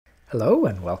Hello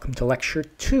and welcome to Lecture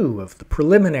 2 of the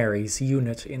Preliminaries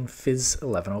unit in PHYS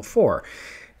 1104.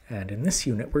 And in this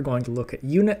unit we're going to look at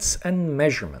units and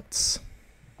measurements.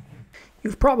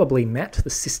 You've probably met the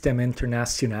Système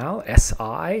International,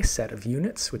 SI, set of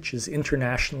units, which is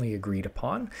internationally agreed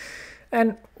upon.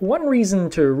 And one reason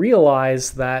to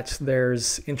realize that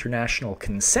there's international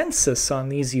consensus on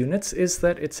these units is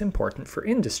that it's important for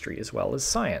industry as well as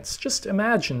science. Just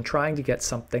imagine trying to get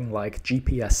something like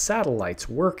GPS satellites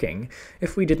working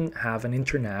if we didn't have an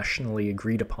internationally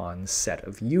agreed upon set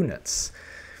of units.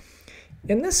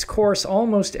 In this course,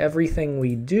 almost everything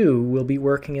we do will be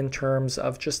working in terms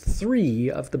of just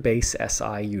 3 of the base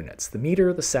SI units, the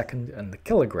meter, the second, and the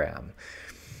kilogram.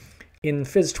 In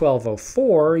PHYS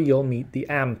 1204, you'll meet the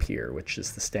ampere, which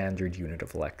is the standard unit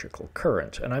of electrical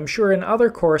current, and I'm sure in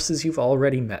other courses you've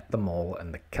already met the mole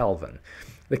and the Kelvin.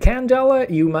 The candela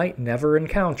you might never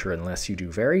encounter unless you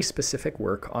do very specific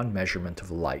work on measurement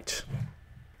of light.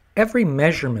 Every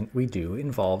measurement we do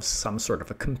involves some sort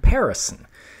of a comparison.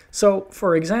 So,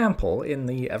 for example, in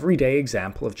the everyday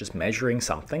example of just measuring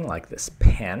something like this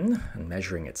pen and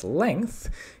measuring its length,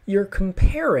 you're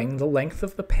comparing the length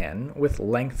of the pen with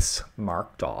lengths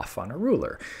marked off on a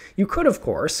ruler. You could, of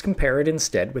course, compare it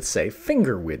instead with, say,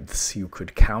 finger widths. You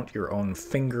could count your own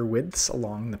finger widths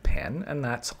along the pen, and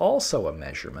that's also a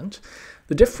measurement.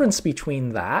 The difference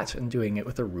between that and doing it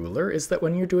with a ruler is that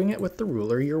when you're doing it with the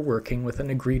ruler, you're working with an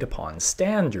agreed-upon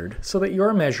standard so that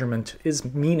your measurement is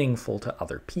meaningful to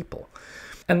other people.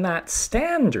 And that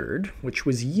standard, which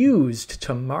was used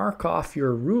to mark off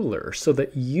your ruler so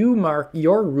that you mark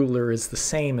your ruler is the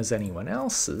same as anyone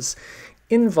else's,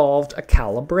 involved a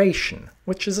calibration,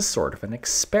 which is a sort of an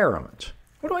experiment.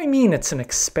 What do I mean it's an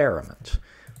experiment?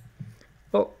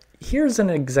 Well, here's an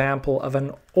example of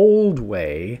an old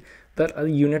way that a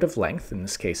unit of length, in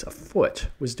this case a foot,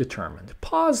 was determined.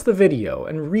 Pause the video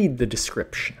and read the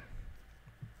description.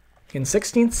 In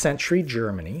 16th century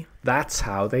Germany, that's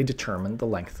how they determined the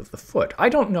length of the foot. I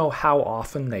don't know how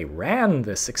often they ran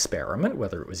this experiment,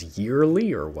 whether it was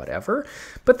yearly or whatever,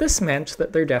 but this meant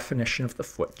that their definition of the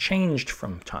foot changed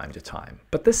from time to time.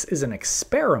 But this is an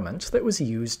experiment that was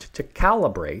used to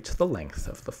calibrate the length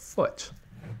of the foot.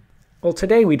 Well,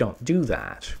 today we don't do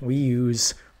that. We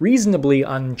use reasonably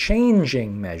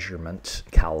unchanging measurement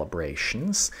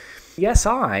calibrations. The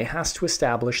SI has to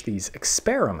establish these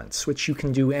experiments, which you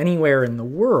can do anywhere in the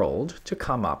world, to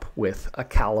come up with a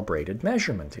calibrated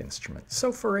measurement instrument.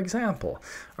 So, for example,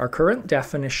 our current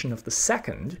definition of the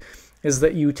second is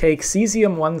that you take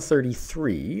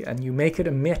cesium-133 and you make it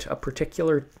emit a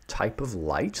particular type of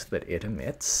light that it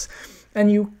emits, and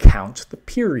you count the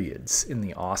periods in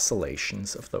the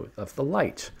oscillations of the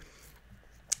light.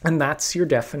 And that's your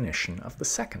definition of the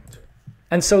second.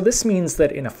 And so this means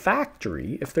that in a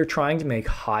factory, if they're trying to make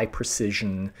high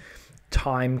precision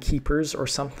timekeepers or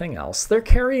something else, they're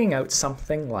carrying out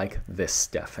something like this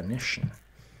definition.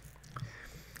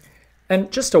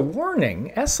 And just a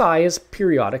warning, SI is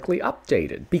periodically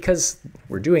updated because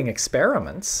we're doing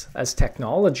experiments. As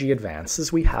technology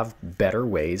advances, we have better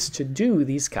ways to do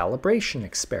these calibration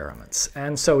experiments.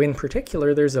 And so in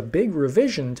particular, there's a big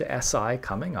revision to SI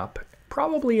coming up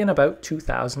probably in about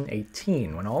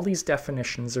 2018, when all these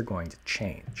definitions are going to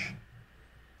change.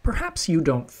 Perhaps you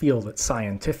don't feel that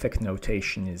scientific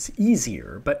notation is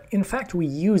easier, but in fact we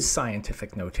use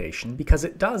scientific notation because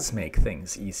it does make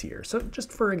things easier. So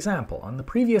just for example, on the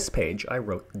previous page I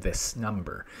wrote this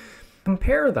number.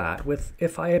 Compare that with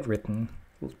if I had written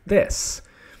this.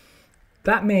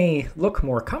 That may look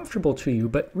more comfortable to you,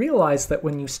 but realize that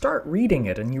when you start reading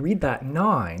it and you read that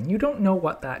 9, you don't know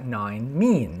what that 9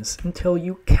 means until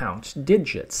you count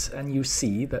digits and you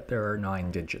see that there are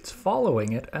 9 digits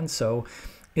following it, and so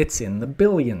it's in the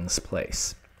billions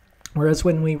place. Whereas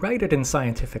when we write it in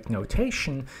scientific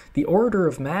notation, the order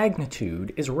of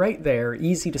magnitude is right there,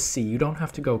 easy to see. You don't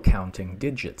have to go counting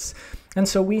digits. And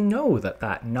so we know that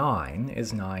that 9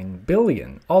 is 9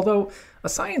 billion, although a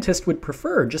scientist would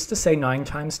prefer just to say 9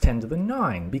 times 10 to the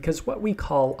 9, because what we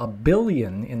call a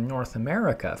billion in North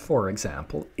America, for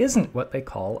example, isn't what they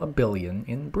call a billion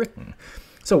in Britain.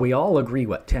 So we all agree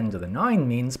what 10 to the 9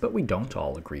 means, but we don't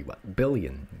all agree what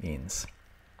billion means.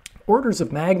 Orders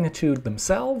of magnitude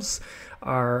themselves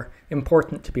are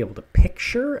important to be able to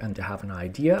picture and to have an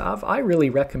idea of. I really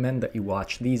recommend that you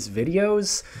watch these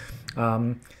videos.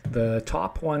 The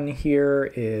top one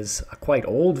here is a quite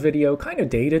old video, kind of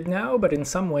dated now, but in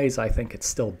some ways I think it's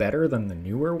still better than the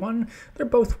newer one. They're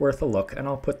both worth a look, and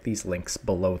I'll put these links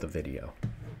below the video.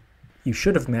 You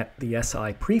should have met the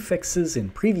SI prefixes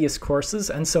in previous courses,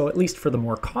 and so at least for the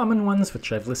more common ones,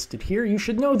 which I've listed here, you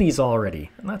should know these already.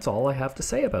 And that's all I have to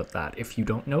say about that. If you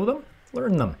don't know them,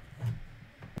 learn them.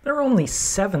 There are only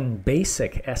 7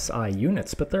 basic SI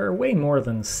units, but there are way more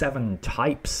than 7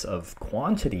 types of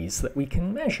quantities that we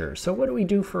can measure. So what do we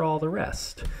do for all the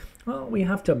rest? Well, we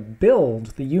have to build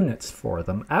the units for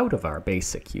them out of our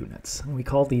basic units. And we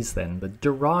call these then the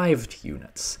derived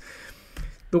units.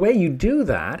 The way you do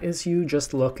that is you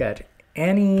just look at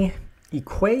any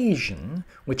equation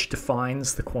which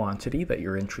defines the quantity that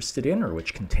you're interested in or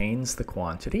which contains the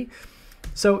quantity.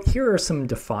 So here are some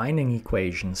defining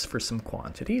equations for some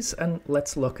quantities, and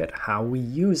let's look at how we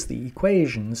use the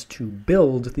equations to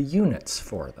build the units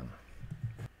for them.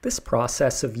 This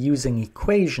process of using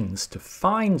equations to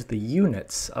find the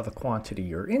units of a quantity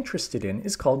you're interested in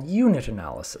is called unit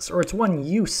analysis, or it's one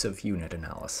use of unit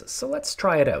analysis. So let's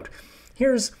try it out.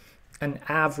 Here's an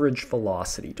average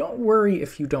velocity. Don't worry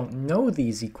if you don't know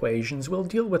these equations, we'll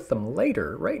deal with them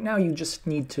later. Right now you just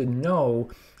need to know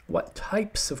what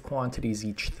types of quantities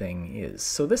each thing is.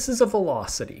 So this is a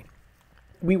velocity.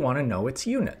 We want to know its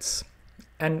units.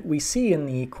 And we see in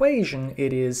the equation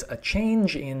it is a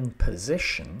change in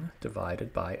position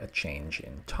divided by a change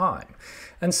in time.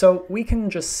 And so we can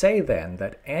just say then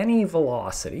that any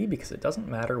velocity, because it doesn't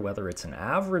matter whether it's an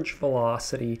average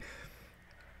velocity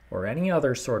or any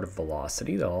other sort of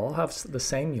velocity, they'll all have the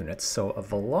same units. So a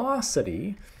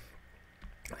velocity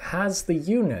has the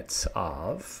units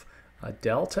of a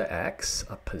delta x,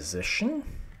 a position,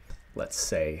 let's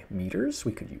say meters,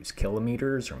 we could use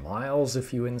kilometers or miles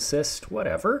if you insist,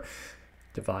 whatever,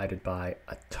 divided by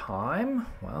a time.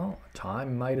 Well,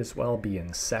 time might as well be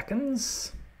in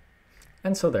seconds.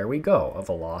 And so there we go, a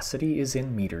velocity is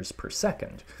in meters per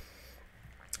second.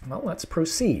 Well, let's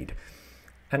proceed.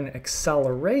 An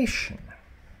acceleration,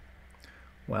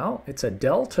 well, it's a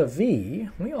delta v.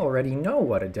 We already know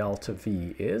what a delta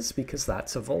v is because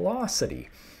that's a velocity.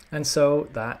 And so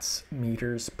that's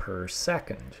meters per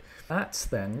second. That's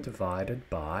then divided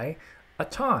by a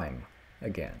time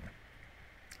again.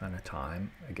 And a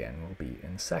time again will be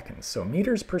in seconds. So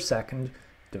meters per second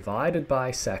divided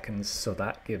by seconds, so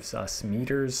that gives us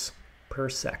meters per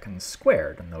second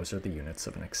squared, and those are the units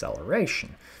of an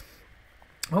acceleration.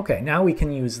 Okay, now we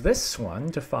can use this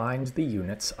one to find the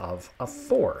units of a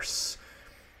force.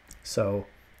 So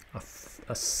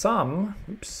a sum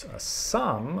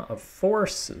of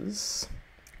forces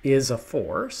is a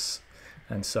force,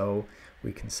 and so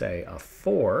we can say a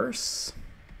force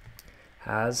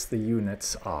has the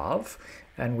units of,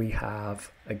 and we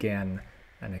have again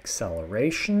an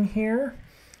acceleration here,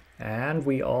 and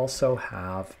we also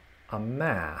have a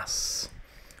mass.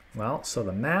 Well, so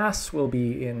the mass will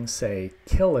be in, say,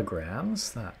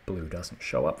 kilograms. That blue doesn't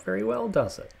show up very well,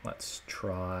 does it? Let's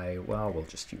try, well, we'll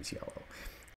just use yellow.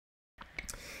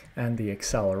 And the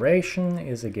acceleration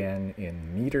is again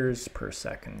in meters per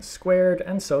second squared,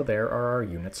 and so there are our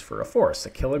units for a force, a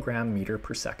kilogram meter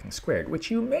per second squared, which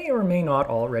you may or may not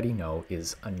already know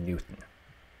is a Newton.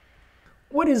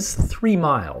 What is 3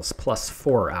 miles plus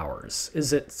 4 hours?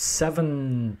 Is it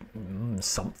 7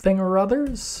 something or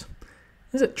others?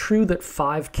 Is it true that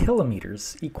 5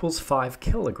 kilometers equals 5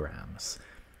 kilograms?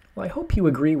 Well, I hope you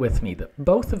agree with me that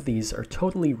both of these are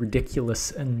totally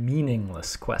ridiculous and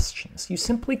meaningless questions. You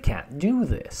simply can't do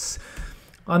this.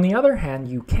 On the other hand,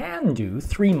 you can do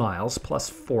 3 miles plus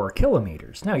 4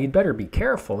 kilometers. Now, you'd better be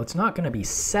careful. It's not going to be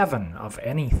 7 of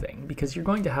anything, because you're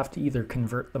going to have to either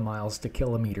convert the miles to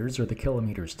kilometers or the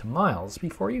kilometers to miles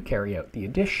before you carry out the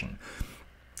addition.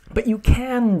 But you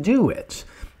can do it,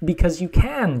 because you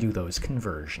can do those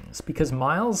conversions, because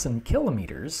miles and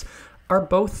kilometers are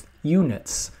both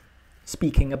units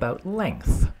speaking about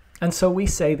length. And so we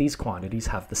say these quantities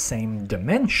have the same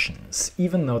dimensions,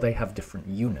 even though they have different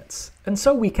units. And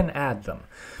so we can add them.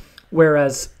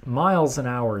 Whereas miles and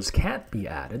hours can't be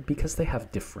added because they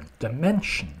have different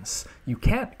dimensions. You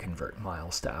can't convert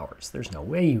miles to hours. There's no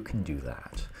way you can do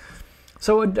that.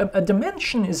 So a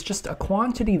dimension is just a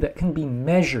quantity that can be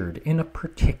measured in a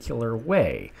particular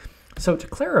way. So to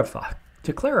clarify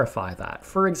that,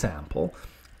 for example,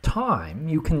 time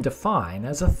you can define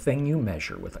as a thing you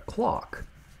measure with a clock.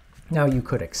 Now you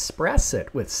could express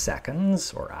it with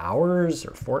seconds or hours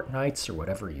or fortnights or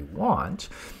whatever you want,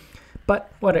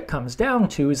 but what it comes down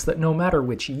to is that no matter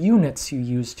which units you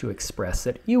use to express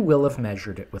it, you will have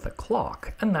measured it with a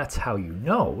clock, and that's how you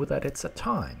know that it's a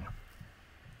time.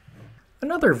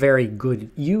 Another very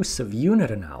good use of unit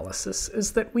analysis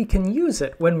is that we can use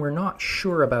it when we're not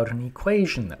sure about an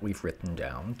equation that we've written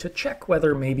down to check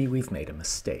whether maybe we've made a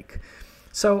mistake.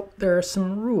 So there are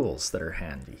some rules that are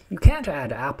handy. You can't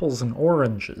add apples and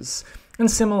oranges, and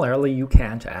similarly you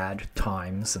can't add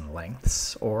times and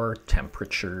lengths or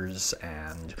temperatures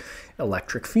and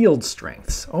electric field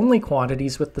strengths. Only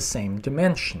quantities with the same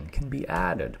dimension can be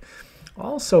added.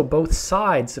 Also, both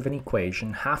sides of an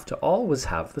equation have to always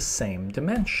have the same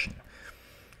dimension.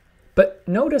 But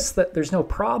notice that there's no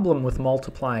problem with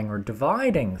multiplying or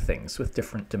dividing things with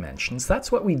different dimensions.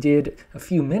 That's what we did a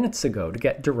few minutes ago to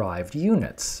get derived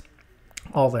units.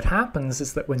 All that happens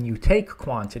is that when you take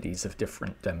quantities of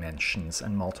different dimensions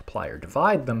and multiply or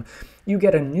divide them, you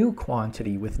get a new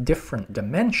quantity with different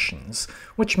dimensions,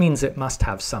 which means it must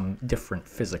have some different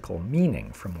physical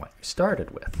meaning from what you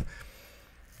started with.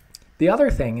 The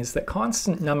other thing is that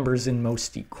constant numbers in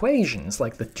most equations,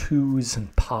 like the 2's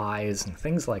and pi's and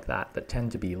things like that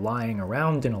tend to be lying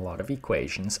around in a lot of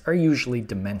equations, are usually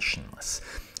dimensionless.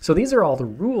 So these are all the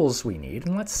rules we need,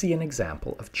 and let's see an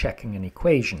example of checking an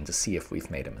equation to see if we've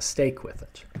made a mistake with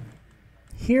it.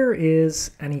 Here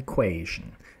is an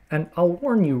equation, and I'll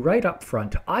warn you right up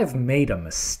front, I've made a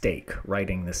mistake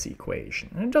writing this equation.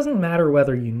 And it doesn't matter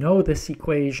whether you know this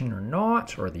equation or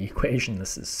not, or the equation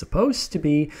this is supposed to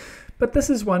be, but this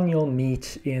is one you'll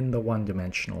meet in the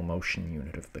one-dimensional motion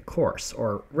unit of the course,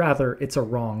 or rather, it's a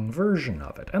wrong version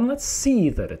of it. And let's see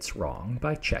that it's wrong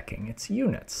by checking its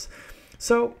units.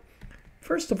 So,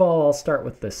 first of all, I'll start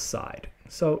with this side.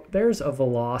 So there's a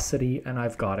velocity, and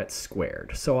I've got it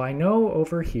squared. So I know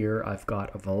over here I've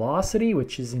got a velocity,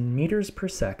 which is in meters per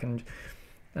second,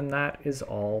 and that is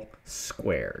all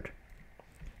squared.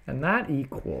 And that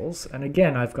equals, and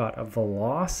again, I've got a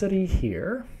velocity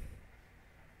here,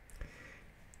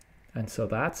 and so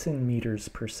that's in meters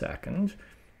per second,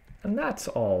 and that's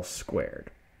all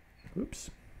squared. Oops.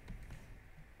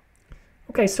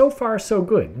 Okay, so far so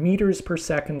good. Meters per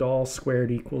second all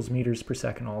squared equals meters per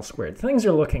second all squared. Things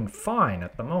are looking fine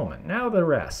at the moment. Now the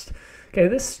rest. Okay,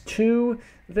 this 2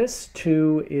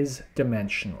 is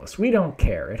dimensionless. We don't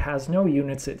care. It has no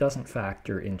units. It doesn't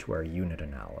factor into our unit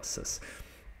analysis.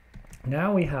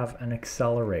 Now we have an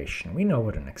acceleration. We know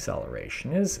what an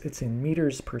acceleration is. It's in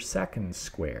meters per second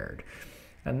squared.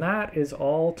 And that is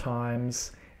all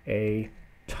times a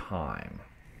time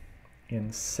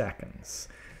in seconds.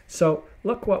 So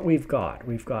look what we've got.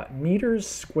 We've got meters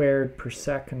squared per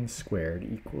second squared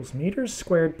equals meters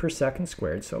squared per second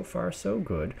squared. So far so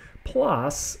good.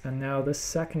 Plus, and now this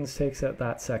seconds takes out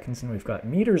that seconds, and we've got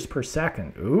meters per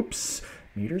second. Oops.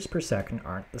 Meters per second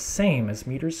aren't the same as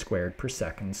meters squared per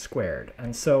second squared.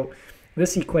 And so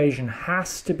this equation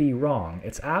has to be wrong.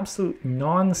 It's absolute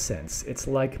nonsense. It's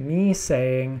like me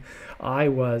saying I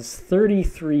was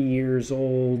 33 years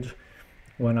old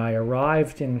when I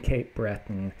arrived in Cape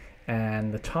Breton,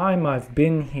 and the time I've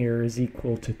been here is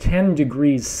equal to 10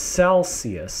 degrees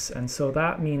Celsius, and so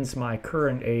that means my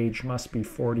current age must be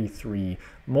 43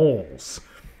 moles,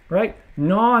 right?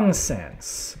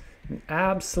 Nonsense.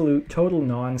 Absolute total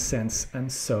nonsense,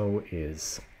 and so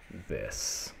is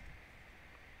this.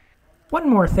 One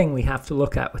more thing we have to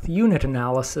look at with unit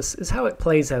analysis is how it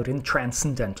plays out in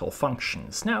transcendental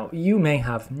functions. Now, you may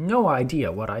have no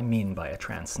idea what I mean by a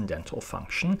transcendental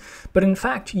function, but in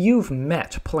fact, you've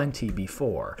met plenty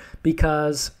before,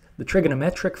 because the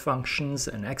trigonometric functions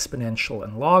and exponential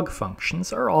and log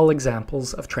functions are all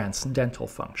examples of transcendental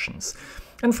functions.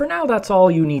 And for now, that's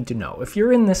all you need to know. If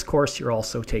you're in this course, you're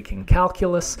also taking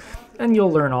calculus, and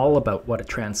you'll learn all about what a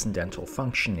transcendental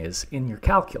function is in your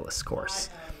calculus course.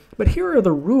 But here are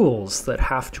the rules that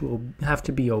have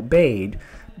to be obeyed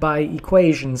by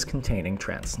equations containing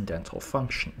transcendental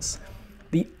functions.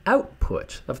 The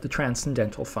output of the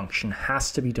transcendental function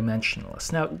has to be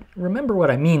dimensionless. Now, remember what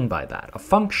I mean by that. A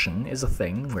function is a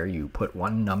thing where you put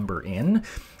one number in,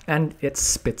 and it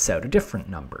spits out a different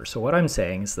number. So what I'm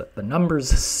saying is that the numbers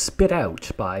spit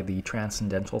out by the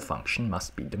transcendental function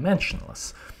must be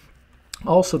dimensionless.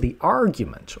 Also, the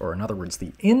argument, or in other words,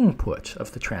 the input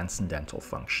of the transcendental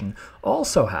function,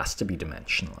 also has to be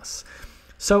dimensionless.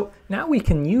 So now we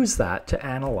can use that to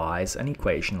analyze an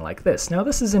equation like this. Now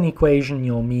this is an equation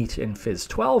you'll meet in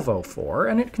PHYS 1204,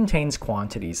 and it contains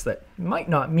quantities that might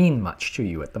not mean much to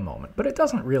you at the moment, but it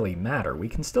doesn't really matter. We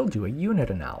can still do a unit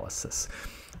analysis.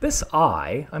 This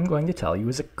I, I'm going to tell you,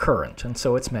 is a current, and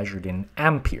so it's measured in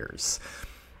amperes.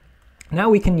 Now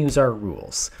we can use our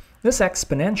rules. This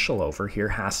exponential over here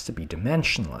has to be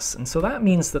dimensionless, and so that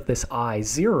means that this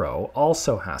I0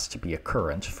 also has to be a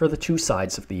current for the two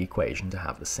sides of the equation to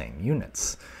have the same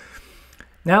units.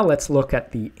 Now let's look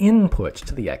at the input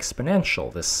to the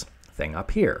exponential, this thing up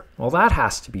here. Well, that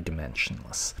has to be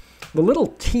dimensionless. The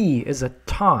little t is a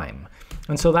time,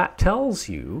 and so that tells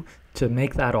you, to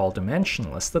make that all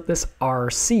dimensionless, that this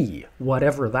RC,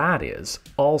 whatever that is,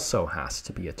 also has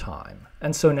to be a time.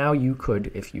 And so now you could,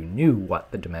 if you knew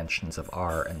what the dimensions of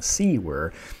R and C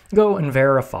were, go and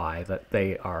verify that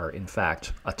they are in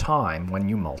fact a time when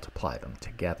you multiply them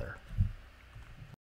together.